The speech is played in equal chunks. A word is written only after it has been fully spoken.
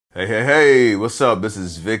Hey, what's up? This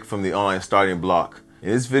is Vic from the Online Starting Block. In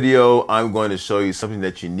this video, I'm going to show you something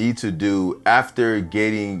that you need to do after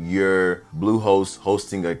getting your Bluehost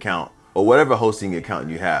hosting account or whatever hosting account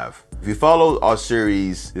you have. If you follow our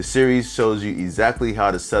series, the series shows you exactly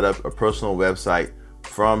how to set up a personal website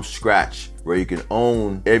from scratch where you can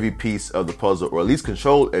own every piece of the puzzle, or at least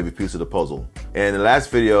control every piece of the puzzle. And in the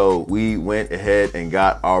last video, we went ahead and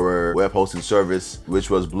got our web hosting service, which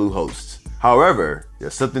was Bluehost. However,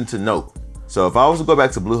 there's something to note. So if I was to go back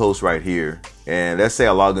to Bluehost right here, and let's say I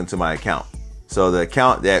log into my account. So the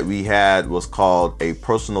account that we had was called a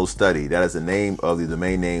personal study. That is the name of the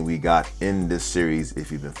domain name we got in this series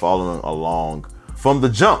if you've been following along from the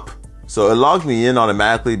jump. So it logged me in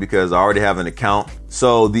automatically because I already have an account.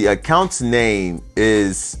 So the account's name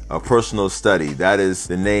is a personal study. That is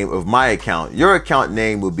the name of my account. Your account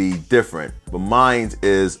name will be different, but mine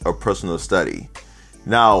is a personal study.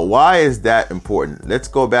 Now, why is that important? Let's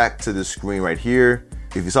go back to the screen right here.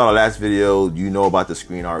 If you saw the last video, you know about the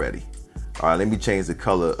screen already. All right, let me change the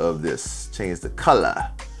color of this. Change the color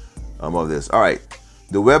of this. All right,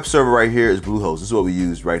 the web server right here is Bluehost. This is what we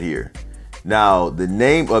use right here. Now, the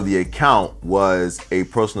name of the account was a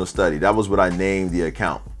personal study. That was what I named the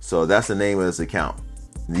account. So that's the name of this account.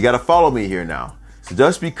 You got to follow me here now. So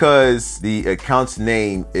just because the account's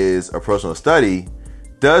name is a personal study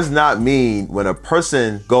does not mean when a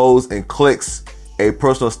person goes and clicks a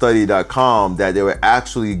personalstudy.com that they will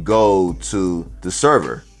actually go to the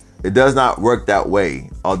server. It does not work that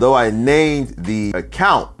way. Although I named the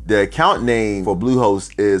account name for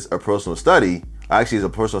Bluehost is a personal study. Actually, it's a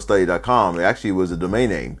personalstudy.com. It actually was a domain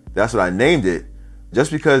name. That's what I named it.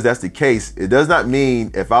 Just because that's the case, it does not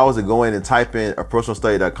mean if I was to go in and type in a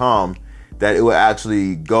personalstudy.com that it will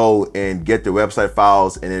actually go and get the website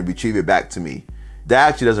files and then retrieve it back to me. That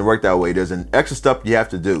actually doesn't work that way. There's an extra step you have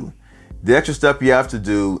to do. The extra step you have to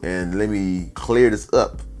do, and let me clear this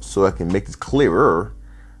up so I can make this clearer.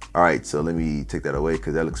 All right, so let me take that away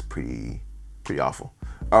because that looks pretty awful.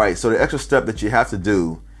 All right, so the extra step that you have to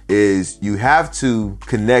do is you have to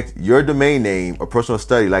connect your domain name or personal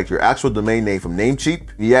study, like your actual domain name from Namecheap.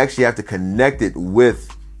 You actually have to connect it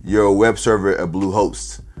with your web server at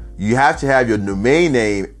Bluehost. You have to have your domain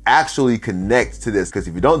name actually connect to this, because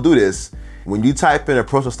if you don't do this, when you type in a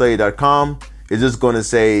personalstudy.com, it's just going to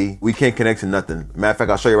say we can't connect to nothing. Matter of fact,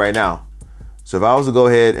 I'll show you right now. So if I was to go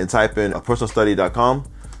ahead and type in a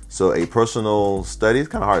personalstudy.com, so a personal study, it's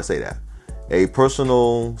kind of hard to say that. A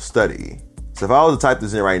personal study. So if I was to type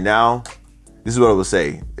this in right now, this is what it would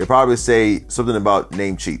say. It probably say something about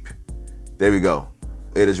Namecheap. There we go.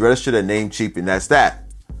 It is registered at Namecheap, and that's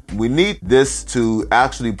that. We need this to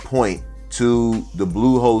actually point to the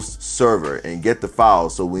Bluehost server and get the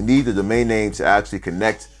files. So we need the domain name to actually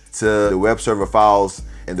connect to the web server files.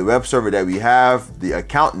 And the web server that we have, the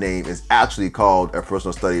account name is actually called a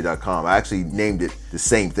personalstudy.com. I actually named it the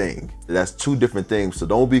same thing. That's two different things. So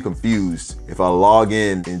don't be confused if I log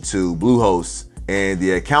into Bluehost and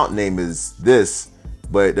the account name is this,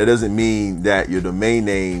 but that doesn't mean that your domain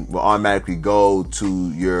name will automatically go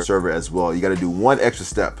to your server as well. You got to do one extra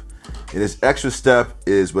step. And this extra step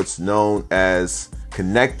is what's known as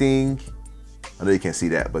connecting. I know you can't see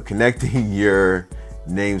that, but connecting your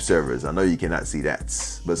name servers. I know you cannot see that,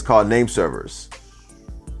 but it's called name servers.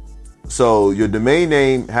 So your domain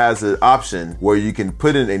name has an option where you can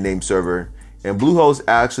put in a name server, and Bluehost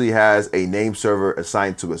actually has a name server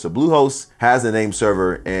assigned to it. So Bluehost has a name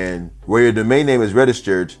server, and where your domain name is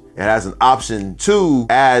registered, it has an option to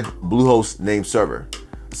add Bluehost name server.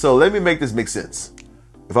 So let me make this make sense.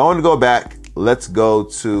 If I want to go back, let's go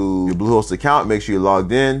to your Bluehost account, make sure you're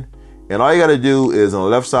logged in. And all you got to do is on the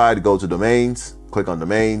left side, go to domains, click on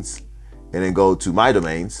domains, and then go to my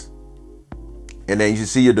domains. And then you should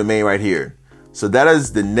see your domain right here. So that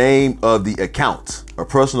is the name of the account, a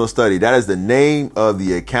personal study. That is the name of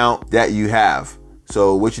the account that you have.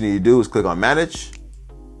 So what you need to do is click on manage.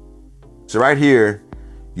 So right here,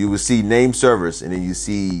 you will see name servers, and then you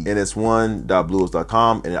see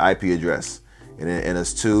ns1.bluehost.com and an IP address. And then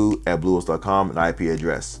ns2@bluehost.com, an IP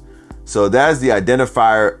address. So that is the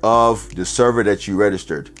identifier of the server that you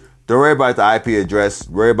registered. Don't worry about the IP address,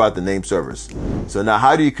 worry about the name servers. So now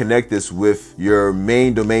how do you connect this with your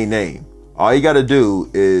main domain name? All you gotta do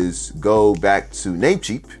is go back to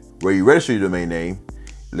Namecheap, where you register your domain name.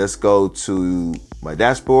 Let's go to my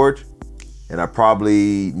dashboard, and I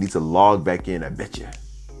probably need to log back in, I bet you.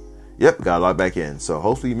 Yep, gotta log back in. So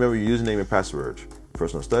hopefully you remember your username and password.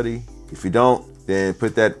 Personal study. If you don't, then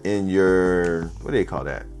put that in your, what do you call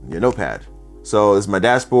that? Your notepad. So it's my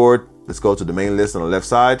dashboard. Let's go to domain list on the left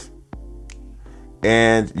side.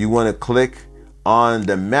 And you want to click on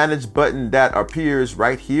the manage button that appears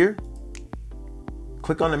right here,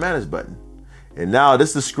 click on the manage button. And now this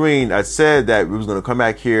is the screen. I said that we was gonna come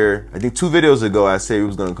back here. I think 2 videos ago, I said we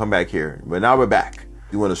was gonna come back here, but now we're back.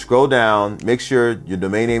 You wanna scroll down, make sure your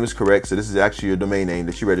domain name is correct. So this is actually your domain name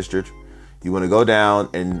that you registered. You wanna go down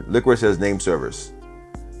and look where it says name servers.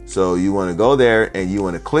 So you wanna go there and you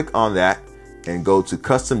wanna click on that and go to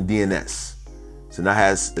custom DNS. So now it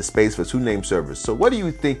has a space for 2 name servers. So what do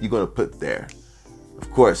you think you're gonna put there? Of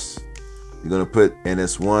course, you're gonna put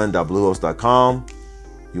ns1.bluehost.com.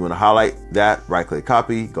 You want to highlight that, right click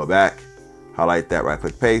copy, go back, highlight that, right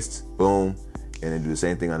click paste, boom, and then do the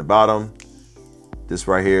same thing on the bottom. This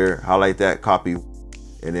right here, highlight that, copy,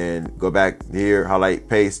 and then go back here, highlight,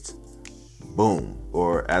 paste, boom,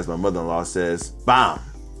 or as my mother-in-law says, BAM.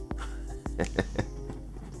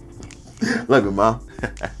 Love you, Mom.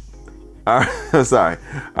 All right, I'm sorry.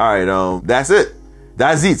 All right, that's it.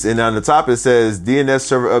 That's it. And on the top it says DNS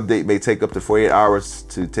server update may take up to 48 hours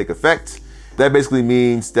to take effect. That basically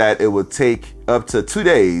means that it will take up to 2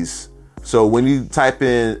 days. So when you type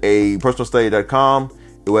in a personalstudy.com,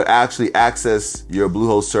 it will actually access your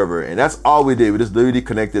Bluehost server. And that's all we did. We just literally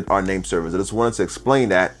connected our name servers. I just wanted to explain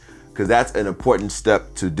that because that's an important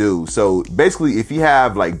step to do. So basically, if you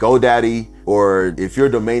have like GoDaddy, or if your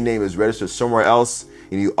domain name is registered somewhere else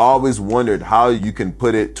and you always wondered how you can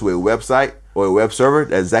put it to a website or a web server,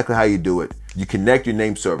 that's exactly how you do it. You connect your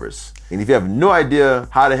name servers. And if you have no idea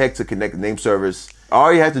how the heck to connect the name servers,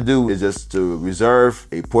 all you have to do is just to reserve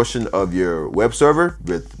a portion of your web server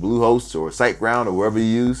with Bluehost or SiteGround or wherever you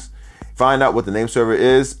use. Find out what the name server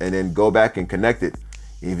is and then go back and connect it.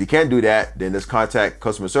 And if you can't do that, then just contact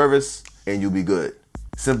customer service and you'll be good.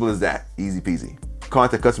 Simple as that, easy peasy.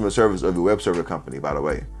 Contact customer service of your web server company, by the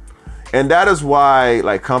way. And that is why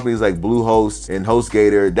like companies like Bluehost and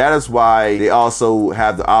HostGator, that is why they also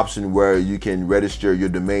have the option where you can register your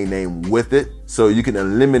domain name with it. So you can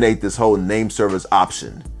eliminate this whole name servers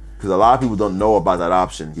option. Because a lot of people don't know about that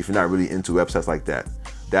option if you're not really into websites like that.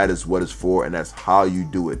 That is what it's for and that's how you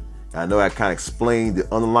do it. And I know I kind of explained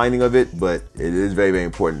the underlining of it, but it is very, very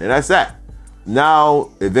important. And that's that.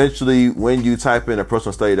 Now, eventually, when you type in a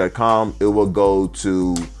personalstudy.com, it will go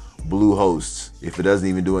to Bluehost. If it doesn't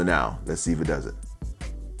even do it now, let's see if it does it.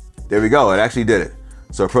 There we go, it actually did it.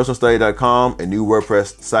 So personalstudy.com, a new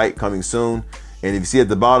WordPress site coming soon. And if you see at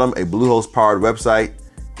the bottom, a Bluehost powered website.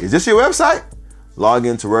 Is this your website? Log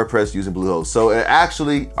into WordPress using Bluehost. So it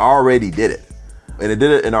actually already did it. And it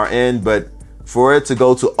did it in our end, but for it to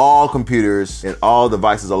go to all computers and all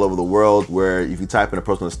devices all over the world, where if you type in a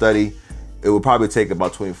personal study, it will probably take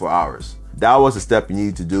about 24 hours. That was the step you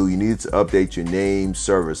need to do. You need to update your name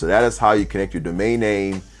server. So that is how you connect your domain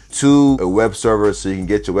name to a web server so you can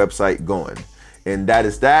get your website going. And that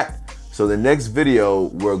is that. So the next video,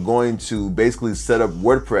 we're going to basically set up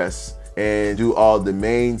WordPress and do all the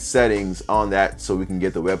main settings on that so we can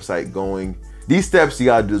get the website going. These steps you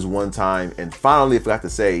gotta do this one time. And finally, I forgot to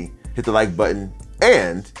say, hit the like button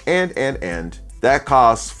and that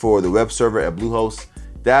cost for the web server at Bluehost,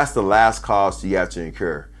 that's the last cost you have to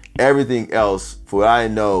incur. Everything else, for what I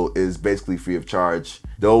know, is basically free of charge.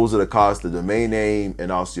 Those are the costs, the domain name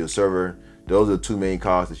and also your server. Those are the 2 main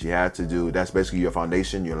costs that you have to do. That's basically your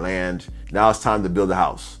foundation, your land. Now it's time to build a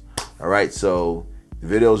house. All right, so the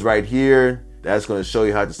video is right here. That's going to show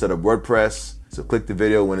you how to set up WordPress. So click the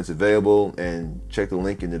video when it's available and check the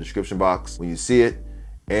link in the description box when you see it.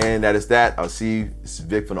 And that is that. I'll see you. This is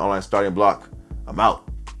Vic from the Online Starting Block. I'm out.